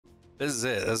This is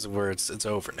it. This is where it's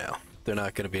over now. They're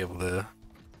not going to be able to...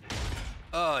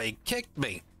 Oh, he kicked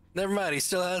me. Never mind, he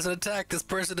still hasn't attacked. This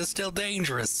person is still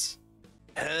dangerous.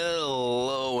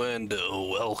 Hello and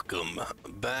welcome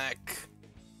back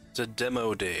to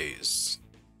Demo Days.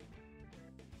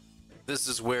 This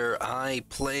is where I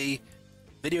play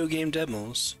video game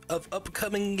demos of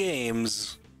upcoming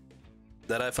games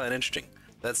that I find interesting,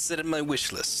 that sit in my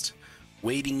wish list,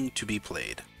 waiting to be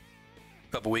played.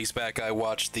 A couple weeks back, I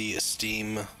watched the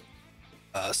Steam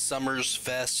Summers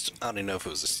Fest. I don't even know if it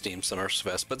was a Steam Summers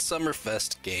Fest, but Summer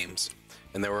Fest games.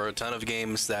 And there were a ton of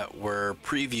games that were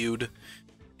previewed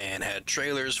and had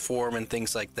trailers for them and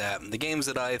things like that. And the games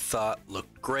that I thought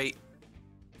looked great,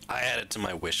 I added to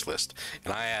my wish list.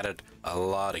 And I added a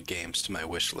lot of games to my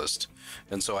wish list.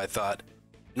 And so I thought,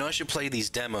 you know, I should play these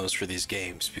demos for these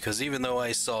games, because even though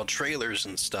I saw trailers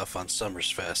and stuff on Summers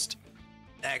Fest,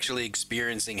 actually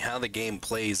experiencing how the game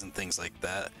plays and things like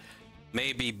that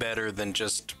may be better than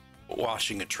just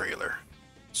watching a trailer.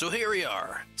 So here we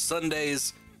are,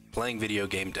 Sundays, playing video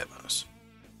game demos.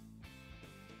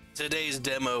 Today's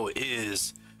demo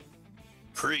is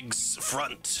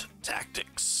Kriegsfront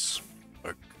Tactics,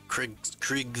 or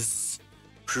Kriegs.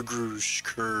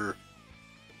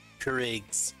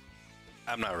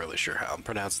 I'm not really sure how I'm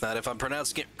pronouncing that, if I'm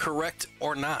pronouncing it correct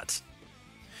or not.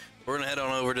 We're gonna head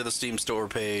on over to the Steam store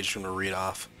page and read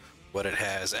off what it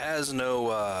has. It has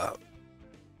no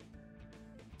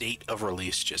date of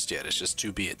release just yet. It's just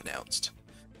to be announced.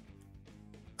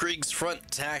 Kriegsfront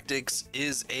Tactics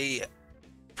is a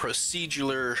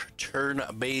procedural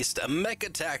turn-based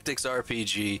mecha tactics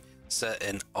RPG set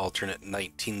in alternate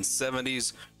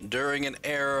 1970s during an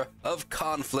era of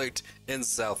conflict in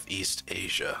Southeast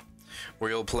Asia,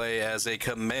 where you'll play as a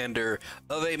commander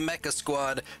of a mecha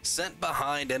squad sent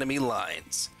behind enemy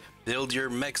lines. Build your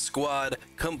mech squad,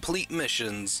 complete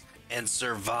missions, and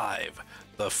survive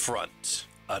the front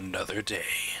another day.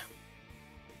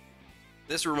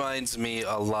 This reminds me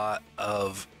a lot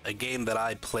of a game that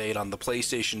I played on the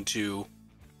PlayStation 2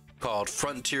 called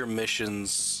Frontier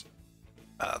Missions,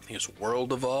 I think it's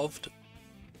World Evolved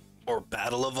or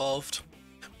Battle Evolved,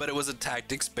 but it was a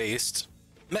tactics-based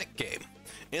mech game.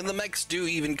 And the mechs do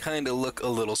even kind of look a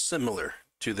little similar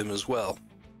to them as well.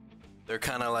 They're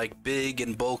kind of like big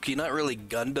and bulky, not really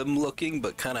Gundam looking,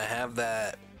 but kind of have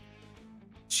that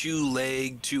two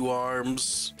leg, two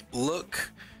arms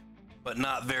look, but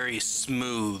not very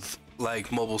smooth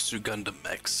like Mobile Suit Gundam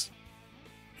mechs.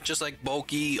 Just like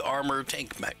bulky armor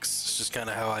tank mechs. It's just kind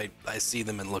of how I see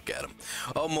them and look at them.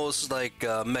 Almost like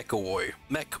mech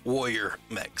warrior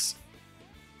mechs.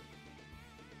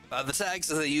 The tags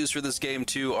that they use for this game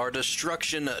too are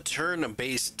destruction,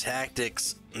 turn-based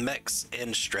tactics, mechs,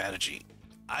 and strategy.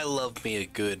 I love me a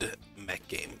good mech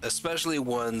game, especially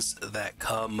ones that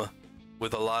come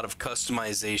with a lot of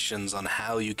customizations on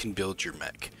how you can build your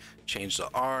mech. Change the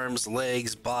arms,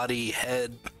 legs, body,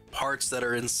 head, parts that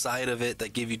are inside of it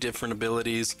that give you different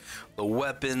abilities, the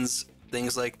weapons,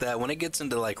 things like that. When it gets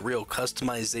into like real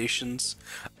customizations,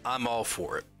 I'm all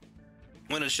for it.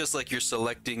 When it's just like you're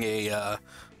selecting a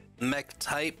mech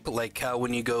type, like how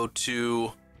when you go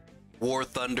to War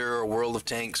Thunder or World of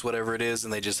Tanks, whatever it is,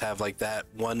 and they just have like that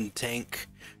one tank,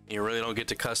 and you really don't get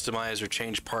to customize or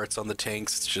change parts on the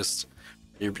tanks. It's just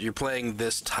you're playing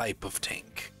this type of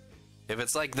tank. If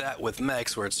it's like that with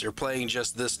mechs, where you're playing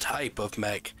just this type of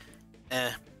mech,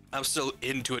 I'm still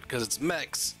into it because it's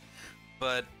mechs,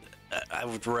 but I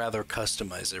would rather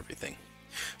customize everything.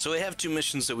 So we have two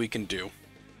missions that we can do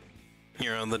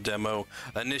here on the demo: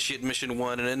 Initiate Mission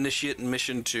 1 and Initiate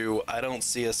Mission 2. I don't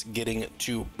see us getting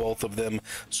to both of them,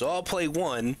 so I'll play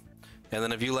one, and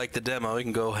then if you like the demo, you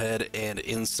can go ahead and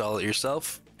install it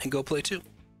yourself and go play 2.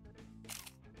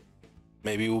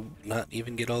 Maybe we'll not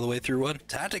even get all the way through one.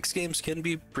 Tactics games can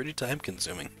be pretty time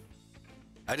consuming.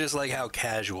 I just like how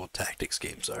casual tactics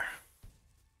games are.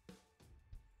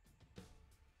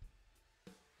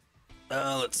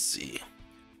 Let's see.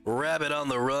 Rabbit on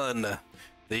the run.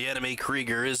 The enemy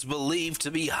Krieger is believed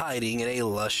to be hiding in a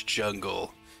lush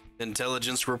jungle.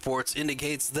 Intelligence reports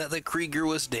indicates that the Krieger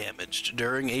was damaged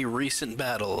during a recent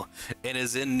battle and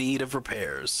is in need of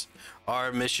repairs.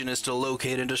 Our mission is to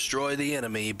locate and destroy the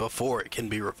enemy before it can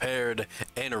be repaired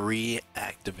and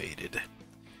reactivated.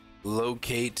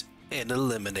 Locate and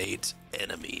eliminate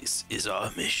enemies is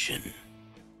our mission.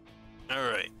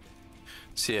 Alright.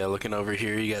 So yeah, looking over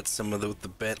here, you got some of the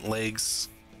bent legs,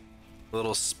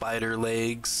 little spider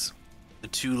legs, the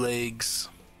two legs.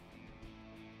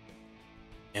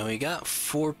 And we got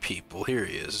 4 people. Here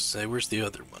he is. Say, where's the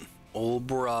other one? Old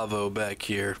Bravo back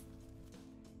here.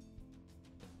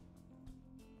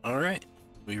 Alright.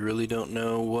 We really don't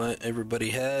know what everybody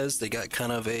has. They got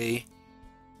kind of a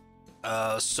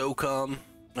SOCOM,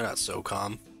 not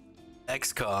SOCOM,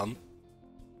 XCOM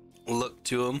look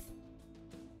to them.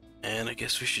 And I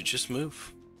guess we should just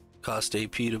move. Cost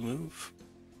AP to move.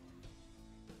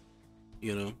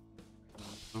 You know,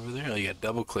 over there. Oh, you got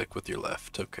double click with your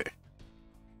left. Okay.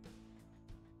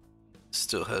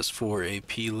 Still has 4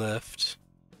 AP left.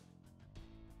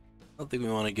 I don't think we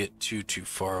want to get too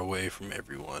far away from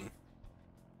everyone.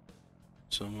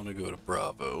 So I'm gonna go to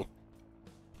Bravo.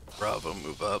 Bravo,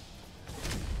 move up.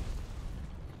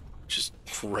 Just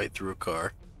right through a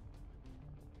car.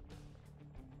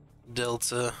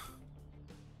 Delta.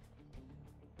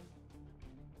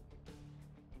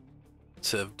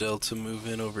 Let's have Delta move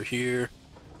in over here.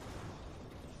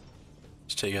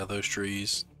 Just take out those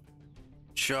trees.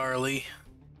 Charlie.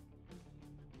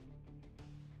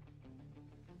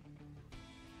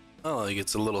 Oh, he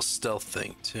gets a little stealth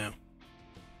thing too.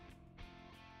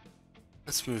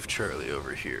 Let's move Charlie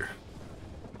over here.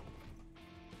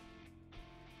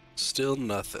 Still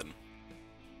nothing.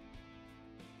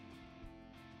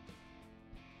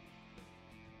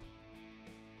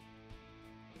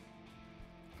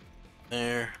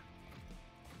 There.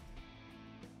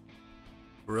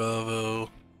 Bravo.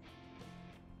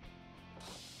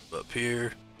 Up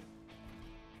here.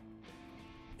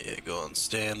 Yeah, go on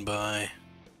standby.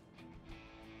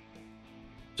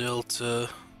 Delta.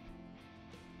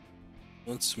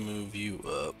 Let's move you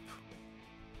up.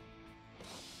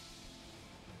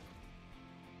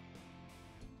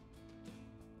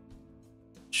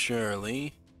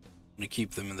 Charlie. I'm gonna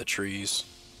keep them in the trees.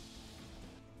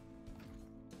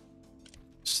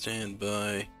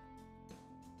 Standby.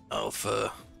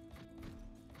 Alpha.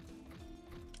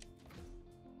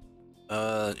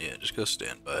 Yeah, just go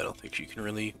standby. I don't think you can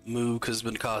really move because it's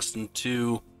been costing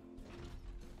 2.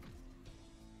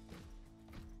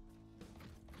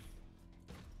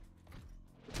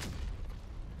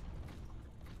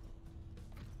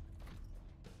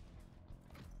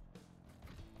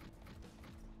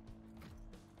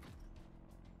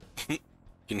 You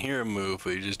can hear them move, but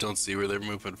you just don't see where they're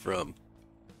moving from.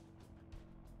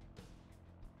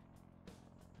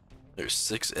 There's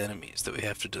 6 enemies that we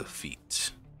have to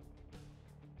defeat.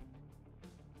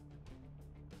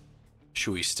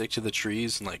 Should we stick to the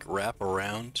trees and like wrap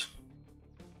around?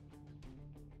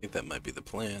 I think that might be the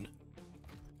plan.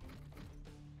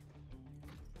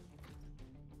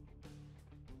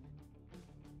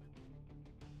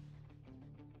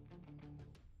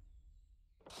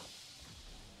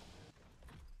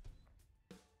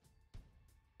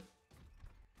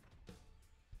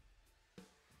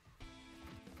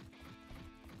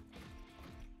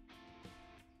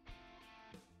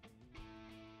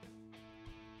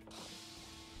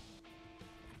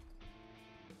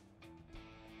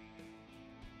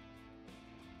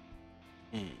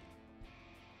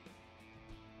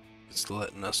 It's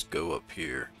letting us go up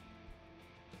here.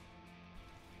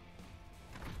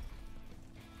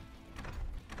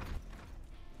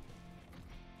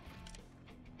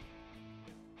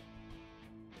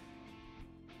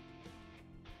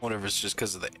 Wonder if it's just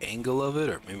because of the angle of it,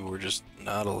 or maybe we're just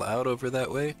not allowed over that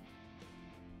way.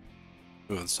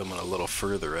 Moving someone a little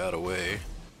further out away.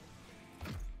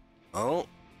 Oh,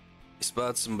 he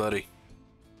spots somebody.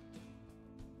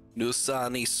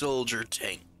 Nusani soldier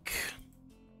tank.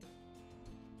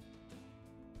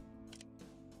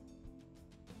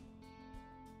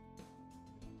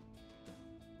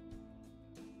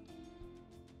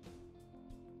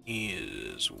 He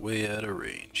is way out of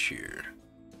range here.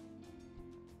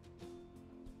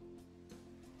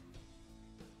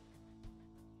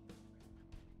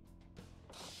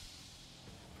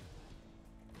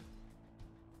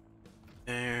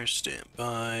 There, stand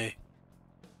by.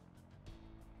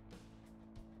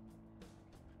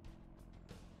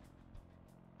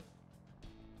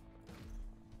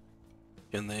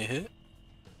 Can they hit?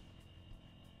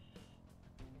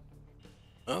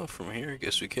 Oh, from here, I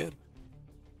guess we can.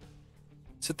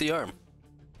 Let's hit the arm.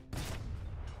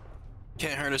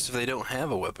 Can't hurt us if they don't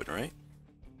have a weapon, right?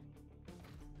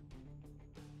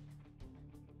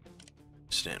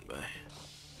 Stand by.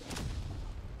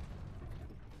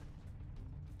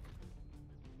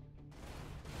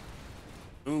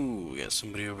 Ooh, we got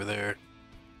somebody over there.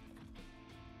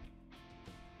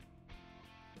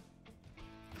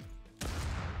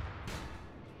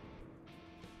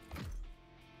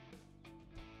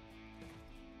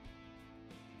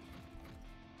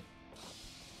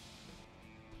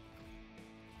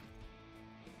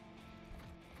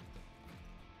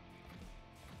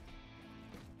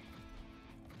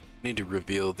 Need to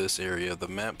reveal this area of the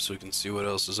map so we can see what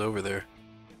else is over there.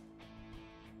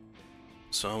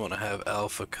 so I'm gonna have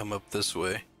Alpha come up this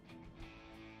way.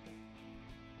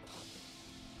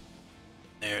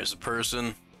 There's a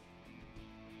person.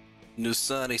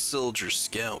 Nusani Soldier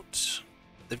Scout.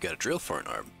 They've got a drill for an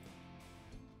arm.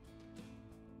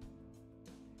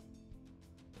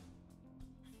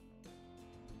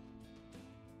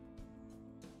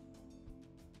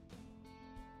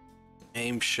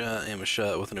 Aim a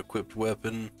shot with an equipped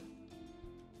weapon.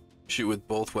 Shoot with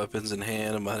both weapons in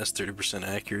hand, a minus 30%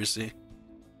 accuracy.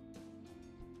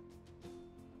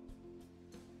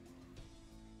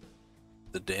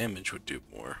 The damage would do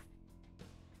more.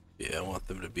 Yeah, I want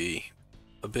them to be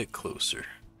a bit closer.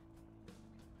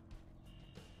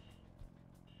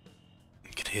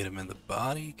 You could hit them in the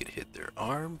body, you could hit their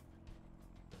arm.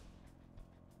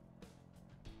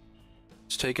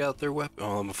 Just take out their weapon.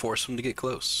 Oh, I'm gonna force them to get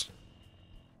close.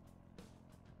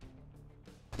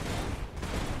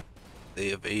 They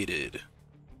evaded.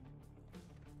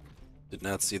 Did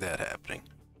not see that happening.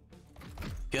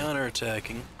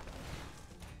 Counter-attacking.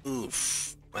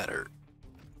 Oof, that hurt.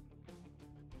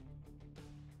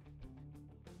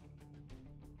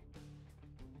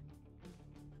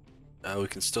 We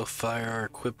can still fire our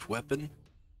equipped weapon.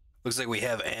 Looks like we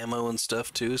have ammo and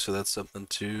stuff too, so that's something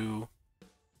to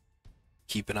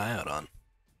keep an eye out on.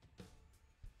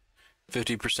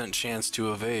 50% chance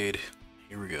to evade.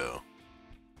 Here we go.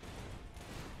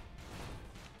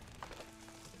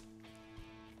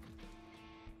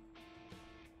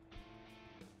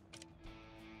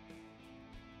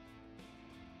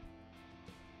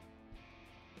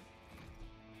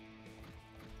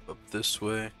 Up this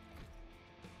way.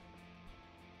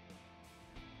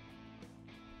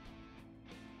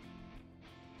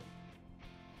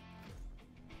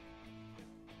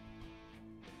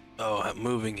 Oh,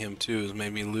 moving him too has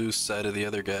made me lose sight of the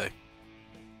other guy.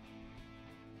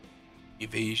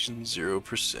 Evasion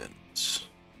 0%.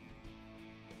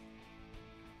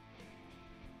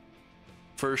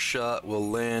 First shot will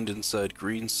land inside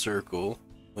green circle.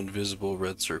 When visible,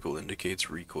 red circle indicates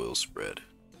recoil spread.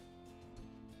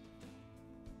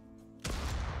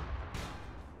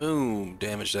 Boom!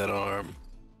 Damage that arm.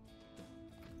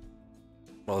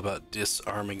 All about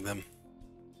disarming them.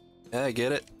 Yeah, I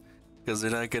get it. Because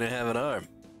they're not going to have an arm.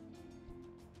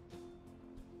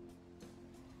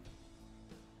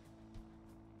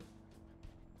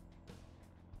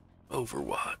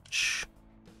 Overwatch.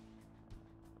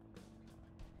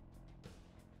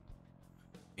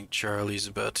 I think Charlie's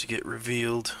about to get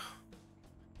revealed.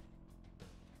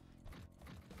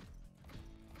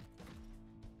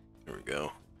 There we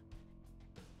go.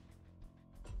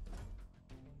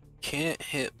 Can't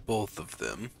hit both of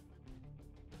them.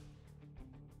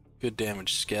 Good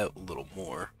damage scout a little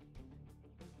more.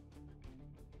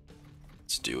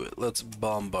 Let's do it. Let's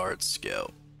bombard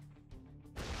scout.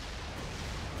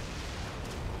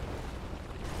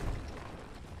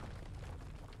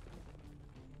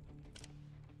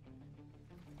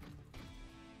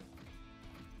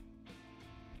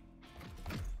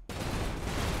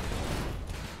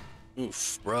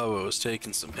 Oof, Bravo is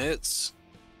taking some hits.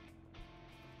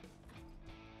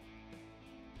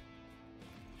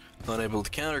 Unable to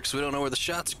counter because we don't know where the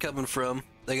shots are coming from.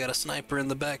 They got a sniper in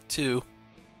the back too.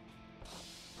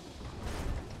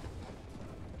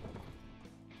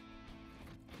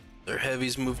 Their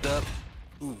heavies moved up.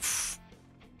 Oof.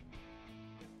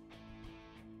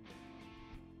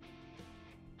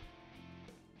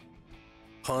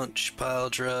 Punch, pile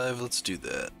drive, let's do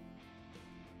that.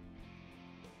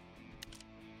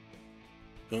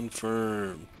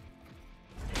 Confirm.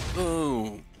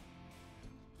 Boom.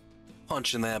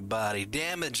 Punching that body,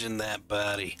 damaging that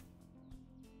body.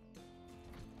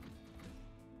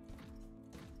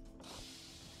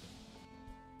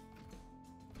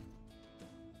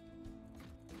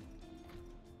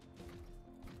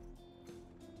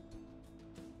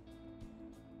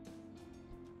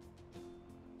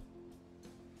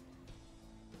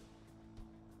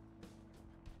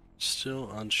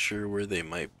 Still unsure where they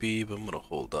might be, but I'm gonna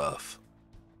hold off.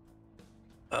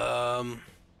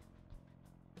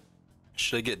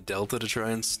 Should I get Delta to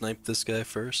try and snipe this guy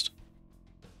first?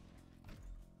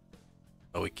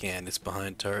 Oh, we can. It's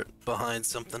behind behind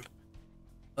something.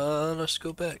 Let's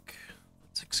go back.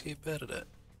 Let's escape out of that.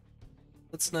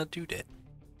 Let's not do that.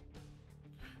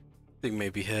 I think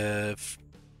maybe have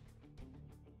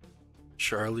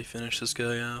Charlie finish this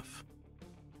guy off.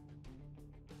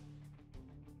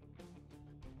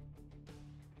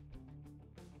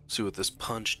 See what this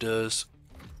punch does.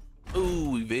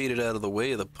 Ooh, evaded out of the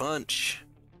way of the punch.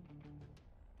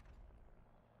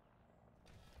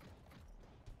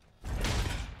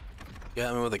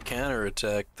 Got me with a counter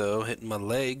attack though, hitting my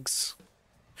legs.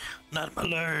 Not my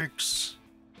legs.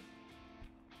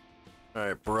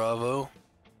 Alright, Bravo.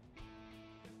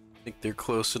 I think they're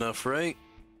close enough, right?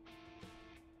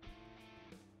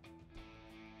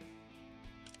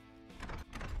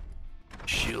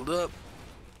 Shield up.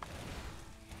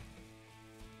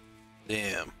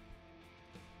 Damn.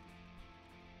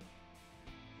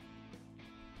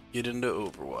 Get into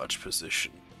Overwatch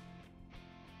position.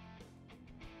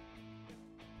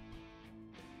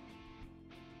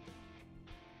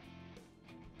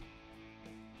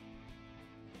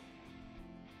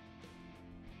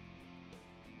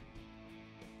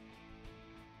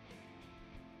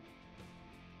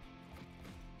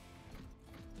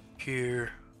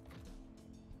 Here.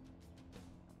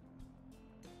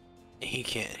 He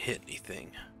can't hit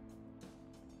anything.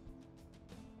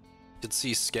 Could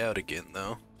see Scout again,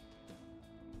 though.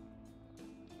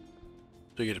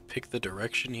 Do I get to pick the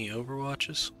direction he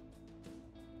overwatches?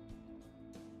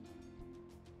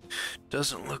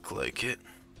 Doesn't look like it.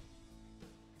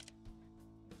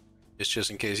 It's just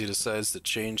in case he decides to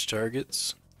change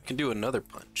targets. I can do another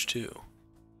punch, too.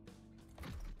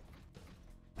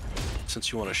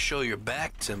 Since you want to show your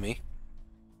back to me.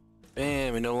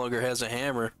 Bam, he no longer has a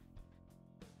hammer.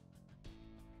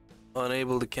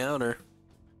 Unable to counter.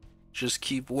 Just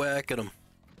keep whacking him.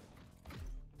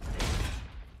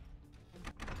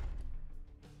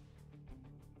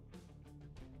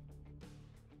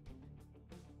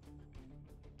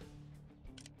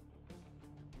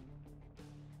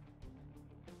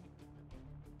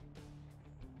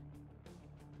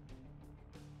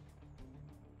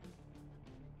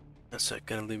 That's not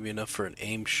gonna leave me enough for an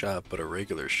aim shot, but a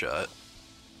regular shot.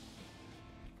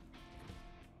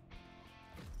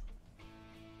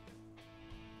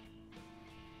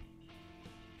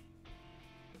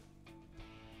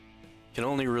 Can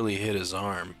only really hit his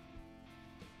arm.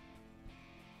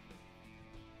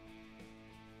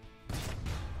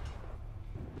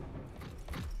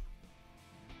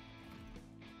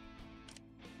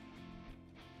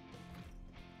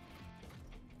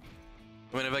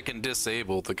 I mean, if I can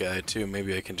disable the guy too,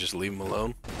 maybe I can just leave him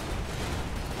alone.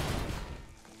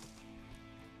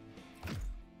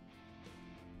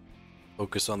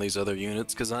 Focus on these other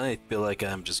units, because I feel like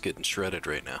I'm just getting shredded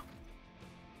right now.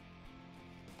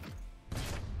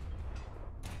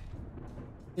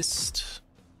 Missed.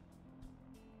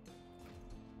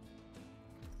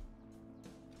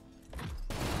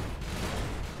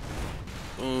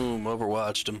 Boom,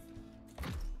 overwatched him.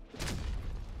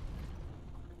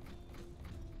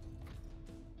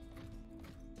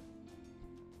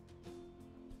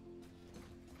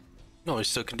 No, he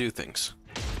still can do things.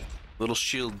 Little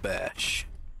shield bash.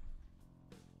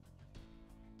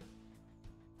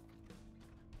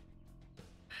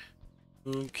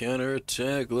 Boom, counter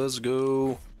attack, let's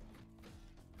go.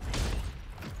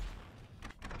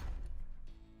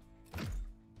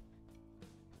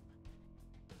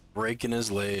 Breaking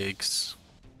his legs.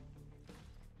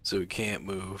 So he can't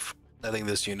move. I think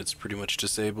this unit's pretty much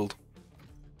disabled.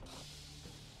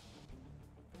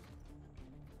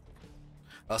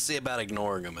 I'll see about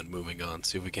ignoring him and moving on,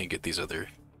 see if we can't get these other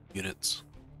units.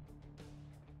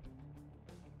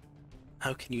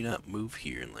 How can you not move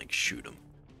here and like shoot him?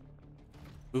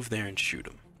 Move there and shoot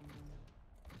him.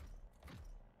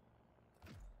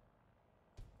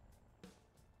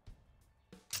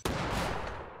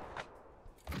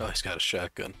 Oh, he's got a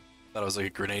shotgun. Thought it was like a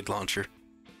grenade launcher.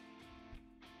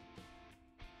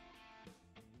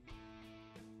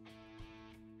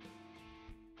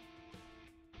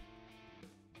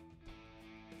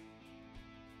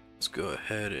 Let's go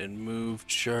ahead and move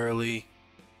Charlie.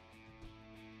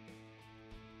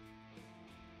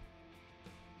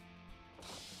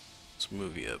 Let's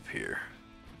move you up here.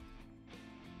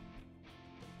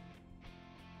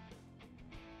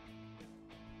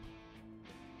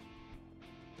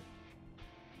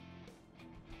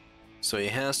 So he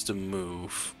has to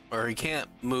move, or he can't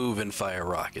move and fire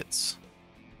rockets.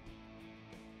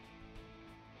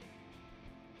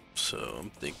 So I'm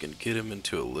thinking get him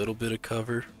into a little bit of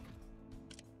cover.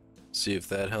 See if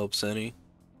that helps any.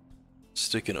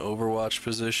 Stick in Overwatch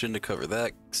position to cover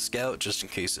that scout just in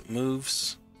case it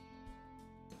moves.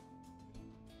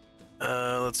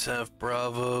 Let's have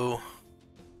Bravo.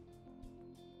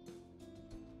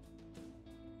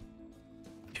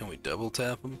 Can we double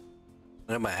tap him?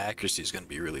 I know my accuracy is going to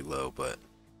be really low, but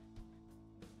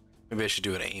maybe I should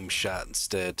do an aim shot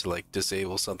instead to like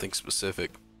disable something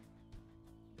specific.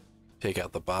 Take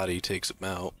out the body, takes him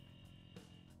out.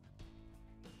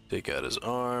 Take out his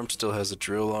arm, still has a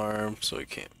drill arm, so he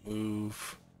can't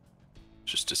move.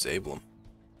 Just disable him.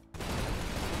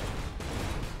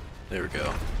 There we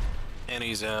go. And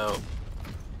he's out.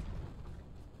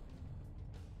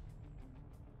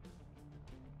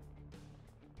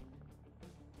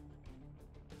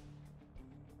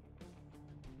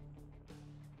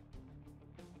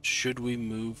 should we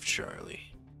move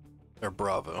Charlie? Or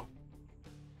Bravo?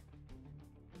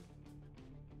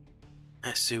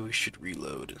 I say we should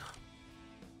reload.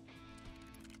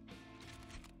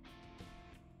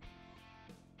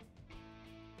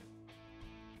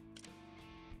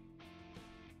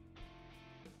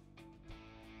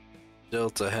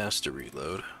 Delta has to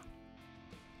reload.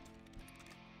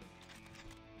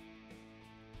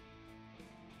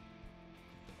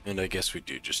 And I guess we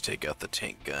do just take out the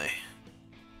tank guy.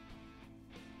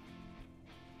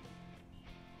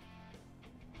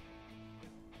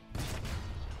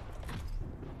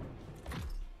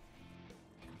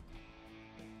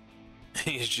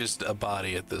 He's just a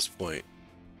body at this point.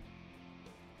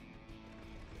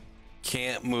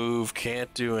 Can't move,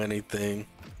 can't do anything.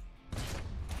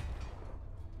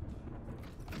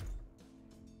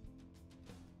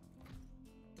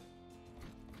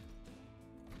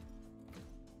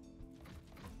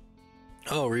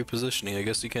 Oh, repositioning. I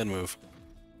guess he can move.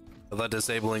 I thought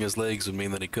disabling his legs would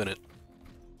mean that he couldn't.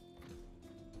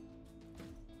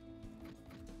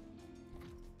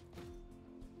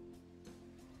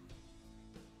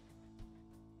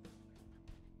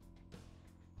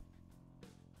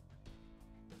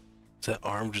 Is that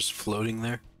arm just floating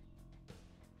there?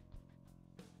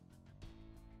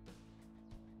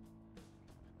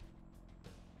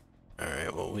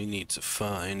 Alright, well, we need to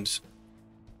find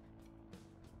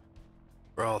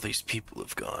where all these people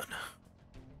have gone.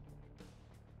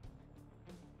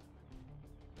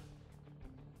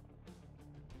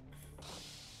 I'm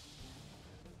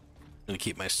gonna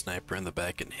keep my sniper in the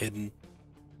back and hidden.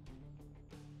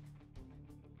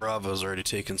 Bravo's already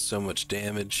taken so much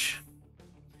damage.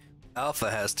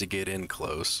 Alpha has to get in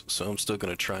close, so I'm still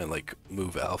gonna try and like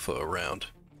move Alpha around.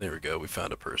 There we go, we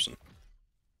found a person.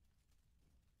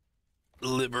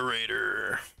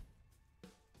 Liberator.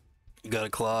 Got a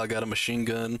claw, got a machine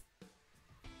gun.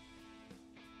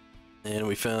 And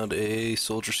we found a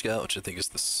soldier scout, which I think is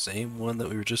the same one that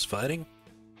we were just fighting.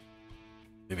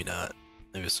 Maybe not.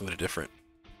 Maybe it's somebody different.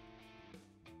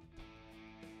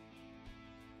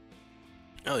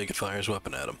 Oh, you can fire his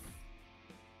weapon at him.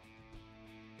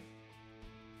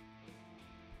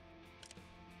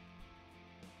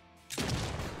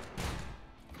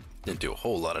 Didn't do a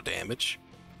whole lot of damage.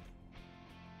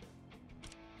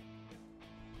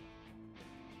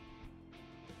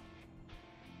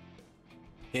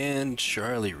 Can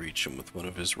Charlie reach him with one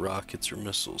of his rockets or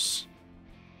missiles?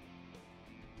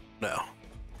 No.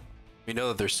 We know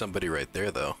that there's somebody right there,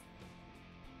 though.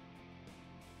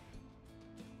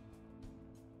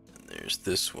 And there's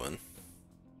this one.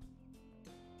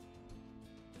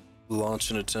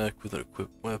 Launch an attack with an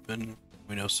equipped weapon.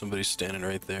 We know somebody's standing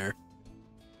right there.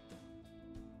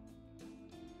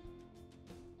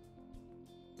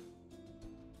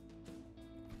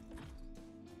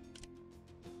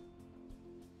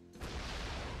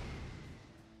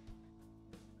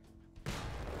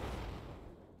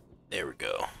 There we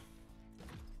go.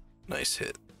 Nice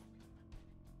hit.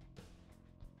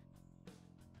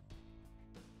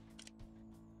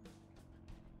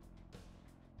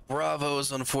 Bravo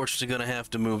is unfortunately going to have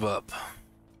to move up.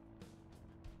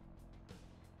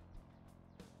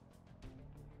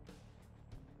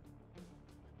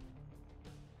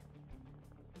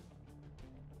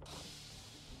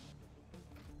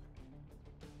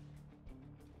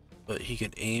 But he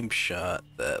can aim shot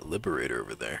that Liberator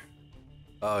over there.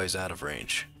 Oh, he's out of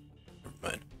range. Never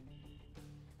mind.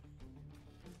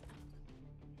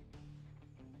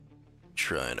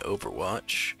 Try and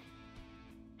Overwatch.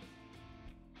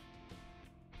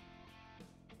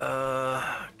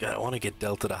 God, I want to get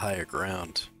Delta to higher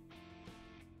ground.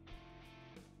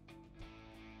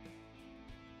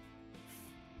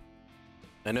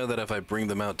 I know that if I bring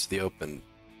them out to the open,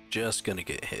 just gonna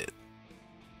get hit.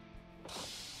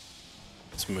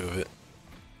 Let's move it.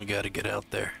 We gotta get out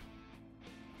there.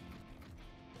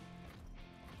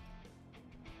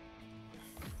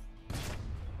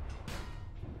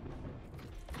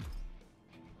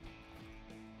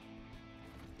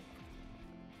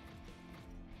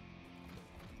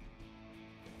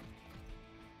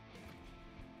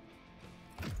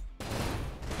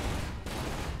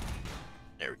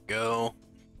 There we go.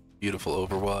 Beautiful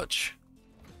Overwatch.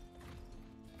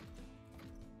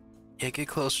 Yeah, get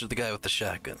closer to the guy with the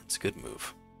shotgun. It's a good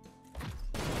move.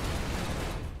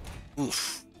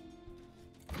 Oof.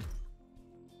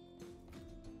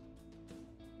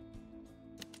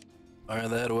 Fire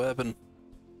that weapon.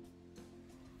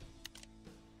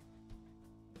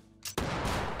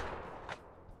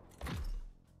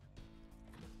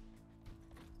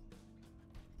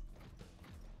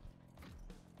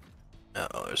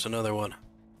 Uh-oh, there's another one.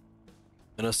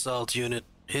 An assault unit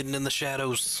hidden in the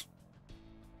shadows.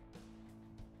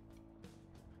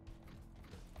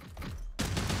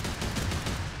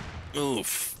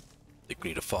 Oof. I think we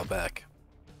need to fall back.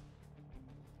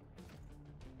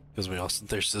 Because we also,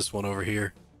 there's this one over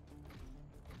here.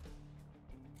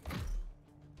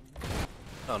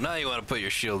 Oh, now you want to put your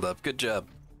shield up. Good job.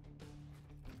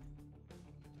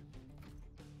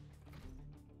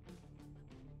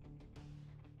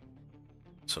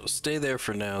 So stay there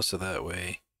for now so that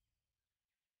way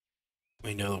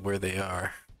we know where they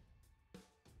are.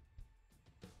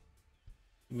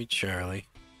 Meet Charlie.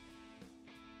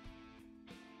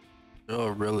 Oh,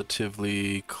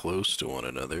 relatively close to one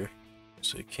another.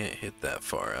 So you can't hit that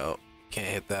far out. Can't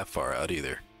hit that far out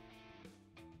either.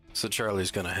 So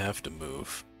Charlie's gonna have to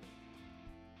move.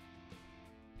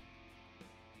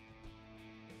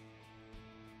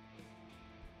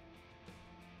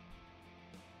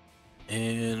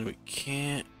 And we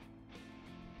can't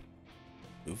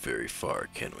move very far,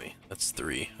 can we? That's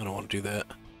 3. I don't want to do that.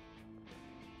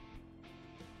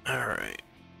 Alright.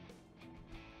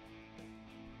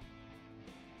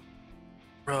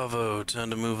 Bravo, time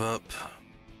to move up.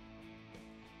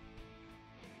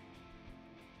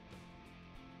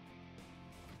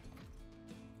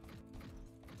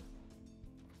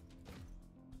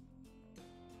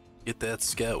 Get that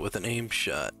scout with an aim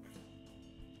shot.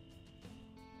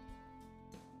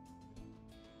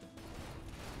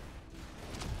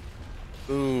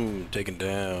 Boom, taken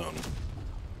down.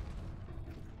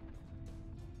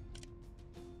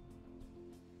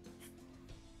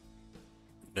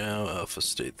 Now Alpha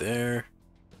stayed there.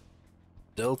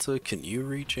 Delta, can you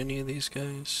reach any of these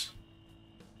guys?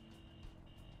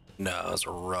 No, there's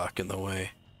a rock in the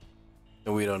way.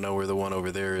 And we don't know where the one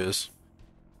over there is.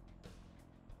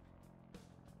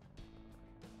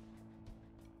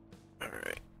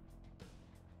 Alright.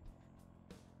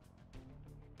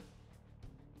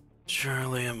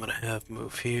 Charlie, I'm gonna have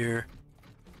move here.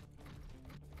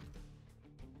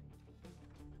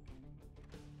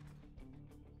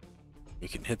 We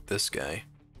can hit this guy.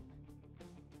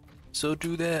 So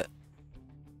do that.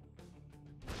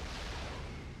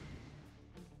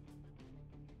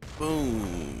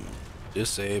 Boom.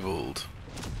 Disabled.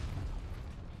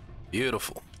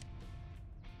 Beautiful.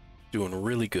 Doing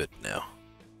really good now.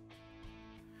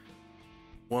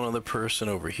 One other person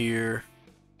over here.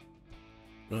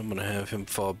 I'm gonna have him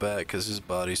fall back because his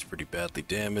body's pretty badly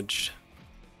damaged.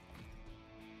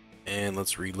 And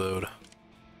let's reload.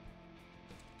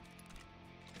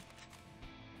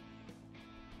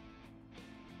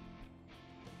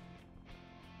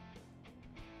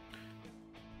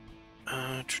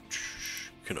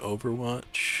 Can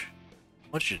Overwatch. I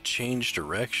want you to change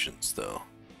directions though.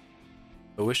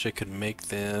 I wish I could make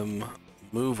them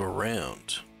move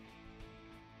around.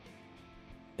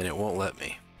 And it won't let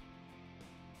me.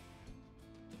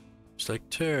 It's like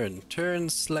turn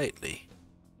slightly.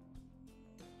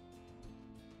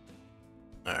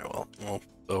 Alright, well, we'll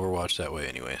Overwatch that way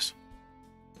anyways.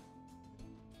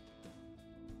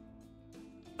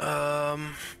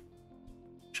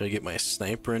 Should I get my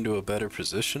sniper into a better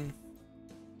position?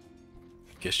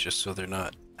 Guess just so they're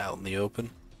not out in the open.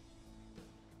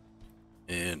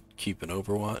 And keep an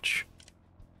Overwatch.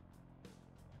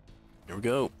 Here we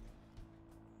go.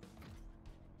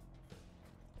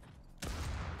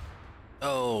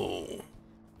 Oh.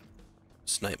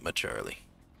 Snipe my Charlie.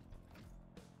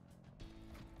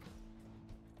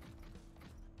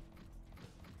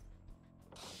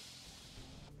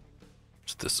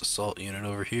 It's this assault unit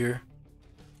over here.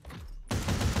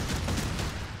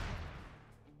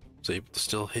 Was able to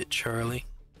still hit Charlie.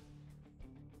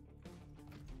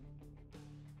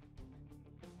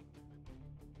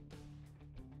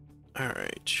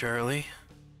 Alright, Charlie.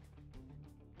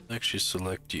 Actually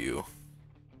select you.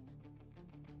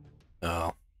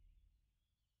 Oh.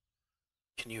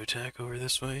 Can you attack over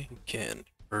this way? You can.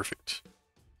 Perfect.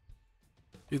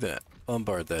 Do that.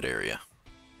 Bombard that area.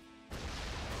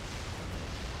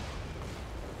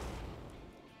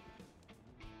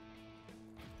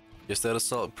 Guess that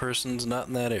assault person's not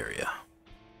in that area.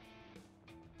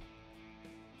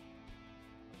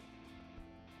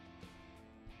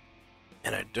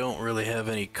 And I don't really have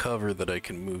any cover that I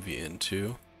can move you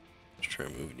into. Let's try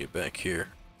moving you back here.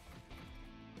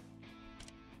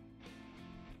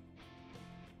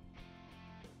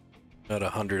 About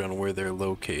 100 on where they're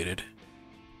located.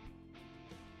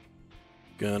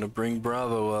 Gonna bring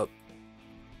Bravo up.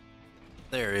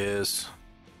 There he is.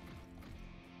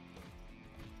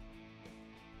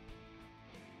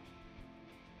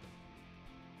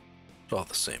 It's all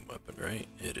the same weapon, right?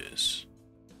 It is.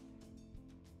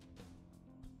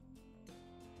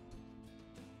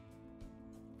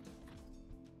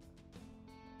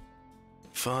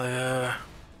 Fire.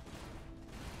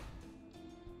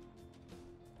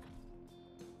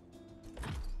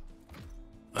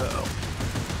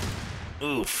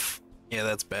 Oof. Yeah,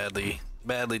 that's badly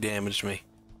damaged me.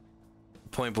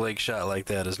 Point blank shot like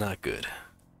that is not good.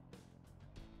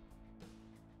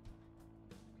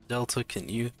 Delta, can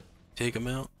you take him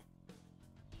out?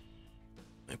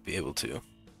 Might be able to.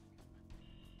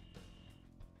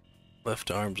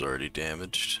 Left arm's already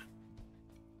damaged.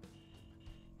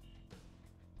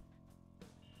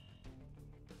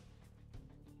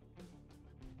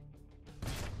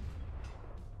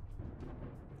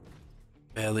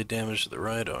 Badly damaged the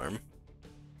right arm.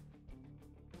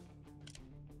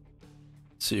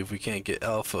 See if we can't get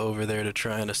Alpha over there to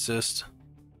try and assist.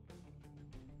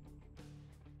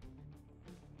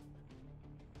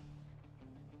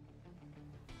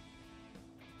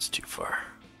 It's too far.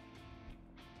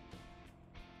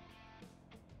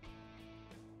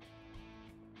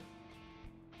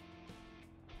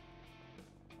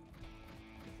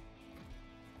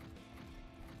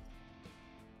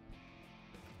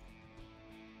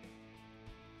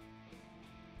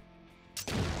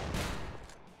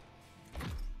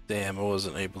 Damn, I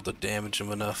wasn't able to damage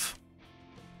him enough.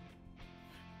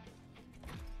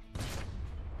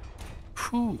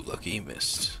 Whew, lucky he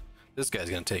missed. This guy's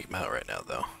gonna take him out right now,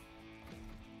 though.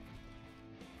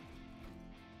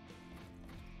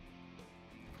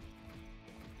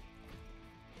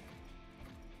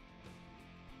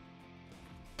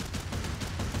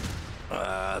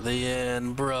 Ah, the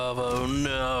end. Bravo,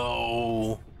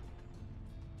 no.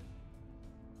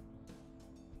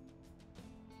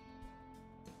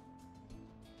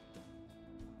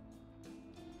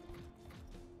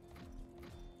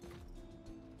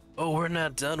 Oh, we're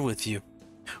not done with you.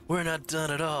 We're not done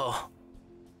at all.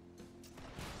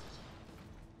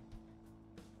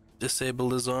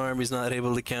 Disabled his arm. He's not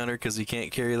able to counter because he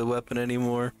can't carry the weapon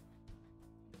anymore.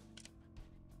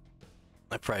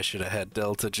 I probably should have had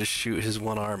Delta just shoot his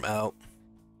one arm out.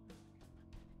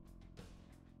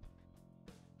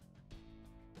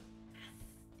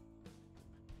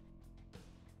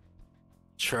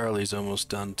 Charlie's almost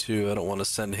done too. I don't want to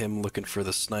send him looking for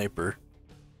the sniper.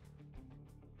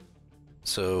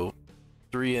 So,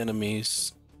 3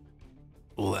 enemies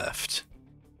left.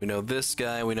 We know this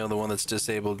guy, we know the one that's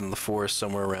disabled in the forest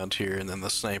somewhere around here, and then the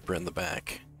sniper in the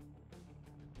back.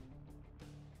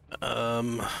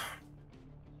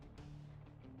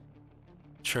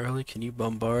 Charlie, can you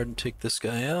bombard and take this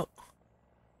guy out?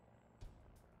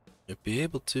 You'd be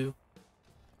able to.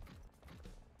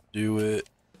 Do it.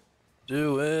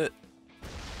 Do it.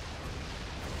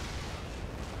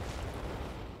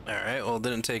 Alright, well, it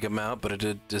didn't take him out, but it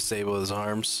did disable his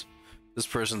arms. This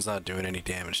person's not doing any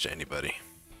damage to anybody.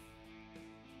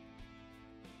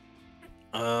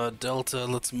 Delta,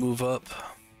 let's move up.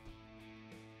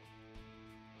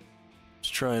 Let's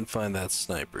try and find that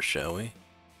sniper, shall we?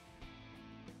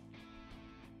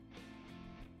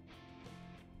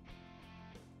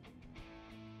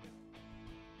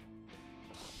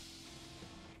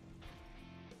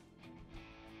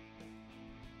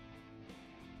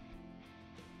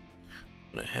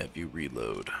 I'm gonna have you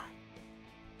reload.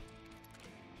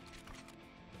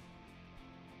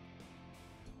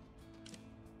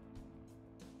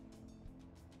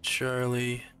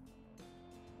 Charlie.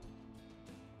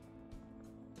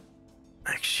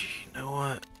 Actually, you know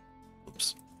what?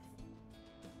 Oops.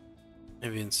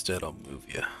 Maybe instead I'll move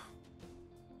you.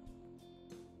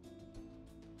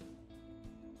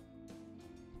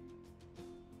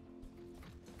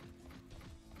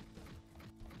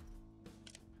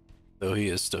 Though he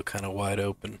is still kind of wide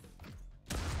open.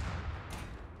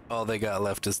 All they got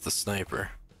left is the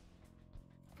sniper.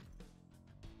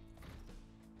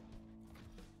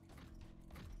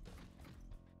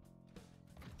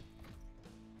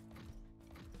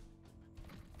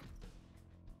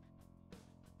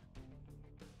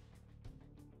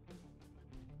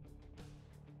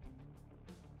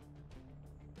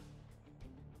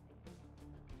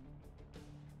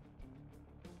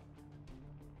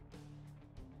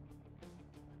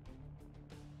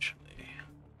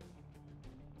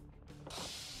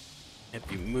 If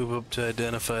you move up to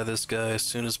identify this guy as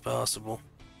soon as possible.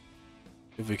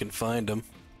 If we can find him.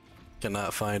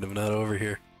 Cannot find him, not over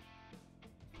here.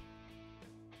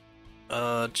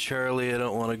 Charlie, I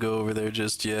don't want to go over there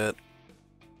just yet.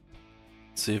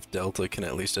 See if Delta can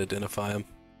at least identify him.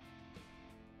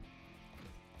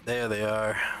 There they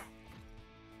are.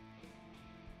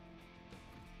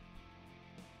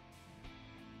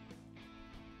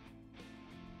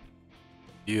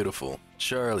 Beautiful.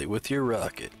 Charlie, with your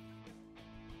rocket.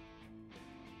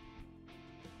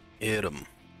 Hit him.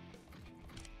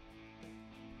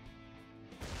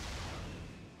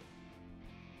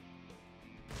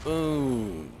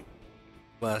 Boom.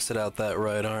 Blasted out that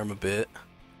right arm a bit.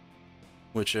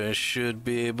 which I should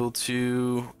be able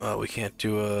to. Oh, we can't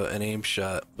do an aim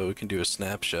shot, but we can do a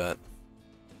snapshot.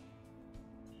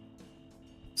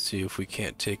 See if we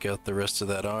can't take out the rest of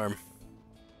that arm.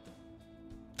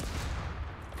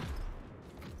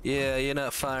 Yeah, you're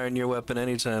not firing your weapon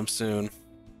anytime soon.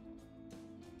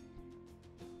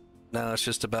 Now it's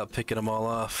just about picking them all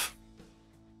off.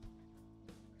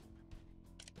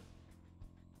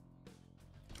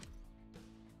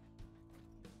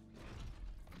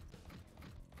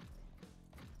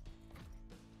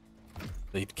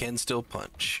 They can still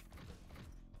punch.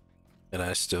 And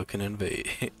I still can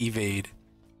evade.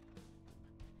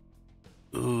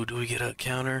 Ooh, do we get a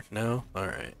counter? No?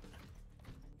 Alright.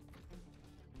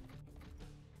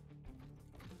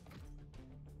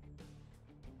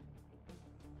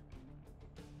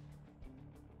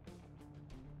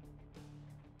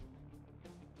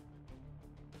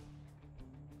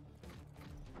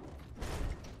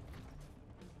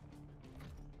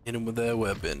 Hit him with that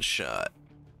weapon shot.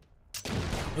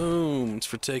 Boom! It's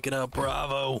for taking out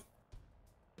Bravo!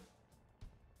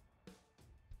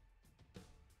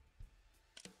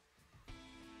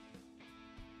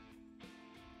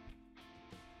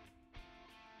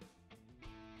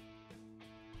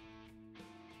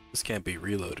 This can't be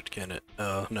reloaded, can it?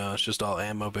 Oh, no, it's just all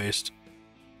ammo based.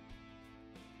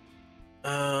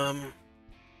 Let's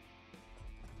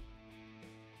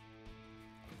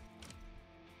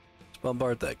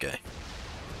bombard that guy.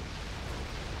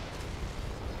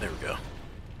 There we go.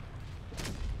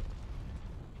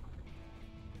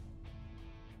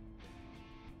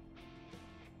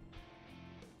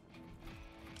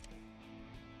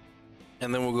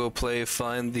 And then we'll go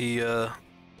find the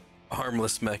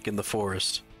harmless mech in the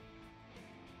forest.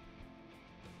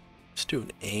 Let's do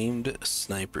an aimed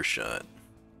sniper shot.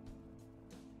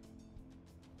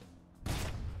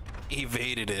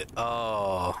 Evaded it.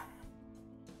 Oh.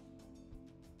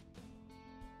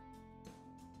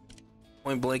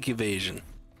 Point blank evasion.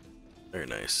 Very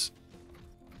nice.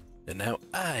 And now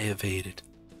I evaded.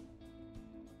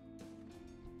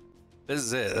 This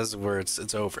is it. This is where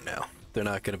it's over now. They're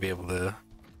not going to be able to...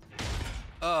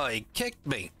 Oh, he kicked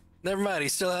me. Never mind, he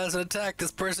still hasn't attacked.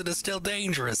 This person is still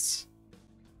dangerous.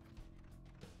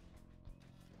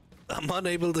 I'm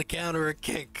unable to counter a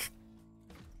kick.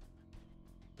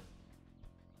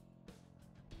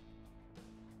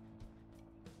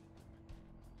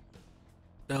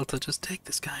 Delta, just take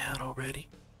this guy out already.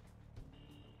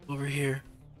 Over here.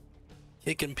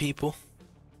 Kicking people.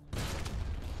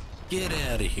 Get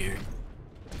out of here.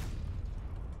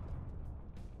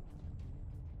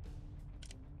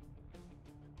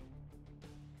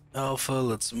 Alpha,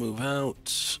 let's move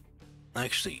out.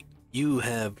 Actually, you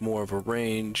have more of a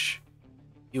range.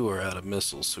 You are out of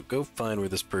missiles, so go find where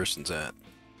this person's at.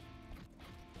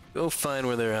 Go find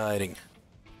where they're hiding.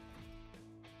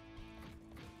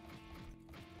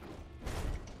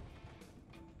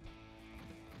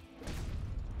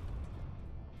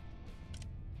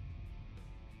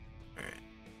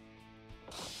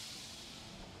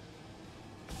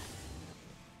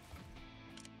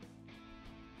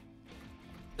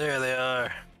 There they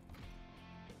are.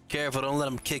 Careful, don't let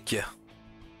them kick you.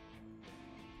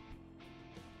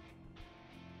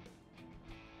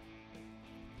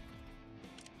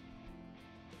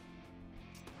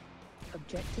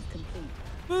 Objective complete.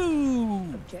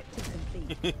 Woo! Objective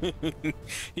complete.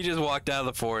 He just walked out of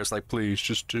the forest like, please,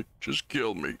 just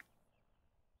kill me.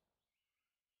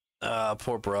 Ah,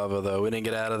 poor Bravo though. We didn't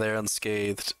get out of there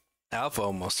unscathed. Alpha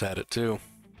almost had it too.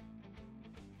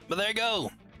 But there you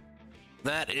go.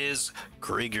 That is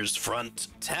Kriegsfront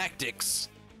Tactics.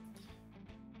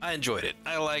 I enjoyed it.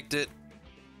 I liked it.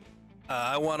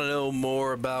 I want to know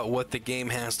more about what the game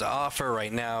has to offer.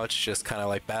 Right now, it's just kind of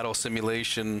like battle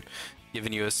simulation,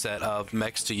 giving you a set of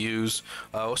mechs to use.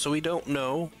 So we don't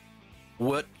know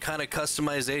what kind of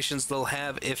customizations they'll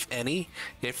have, if any.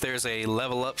 If there's a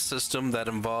level up system that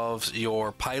involves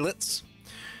your pilots,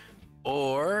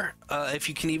 or if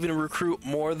you can even recruit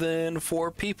more than 4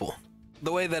 people.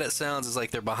 The way that it sounds is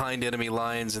like they're behind enemy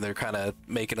lines and they're kind of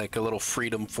making like a little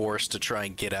freedom force to try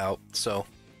and get out. So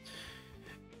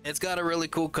it's got a really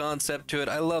cool concept to it.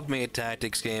 I love me a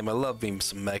tactics game. I love me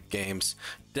some mech games.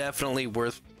 Definitely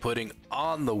worth putting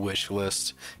on the wish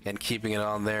list and keeping it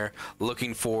on there.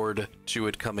 Looking forward to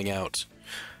it coming out.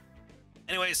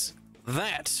 Anyways,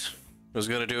 that was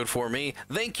going to do it for me.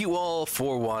 Thank you all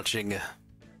for watching,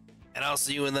 and I'll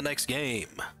see you in the next game.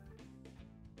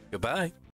 Goodbye.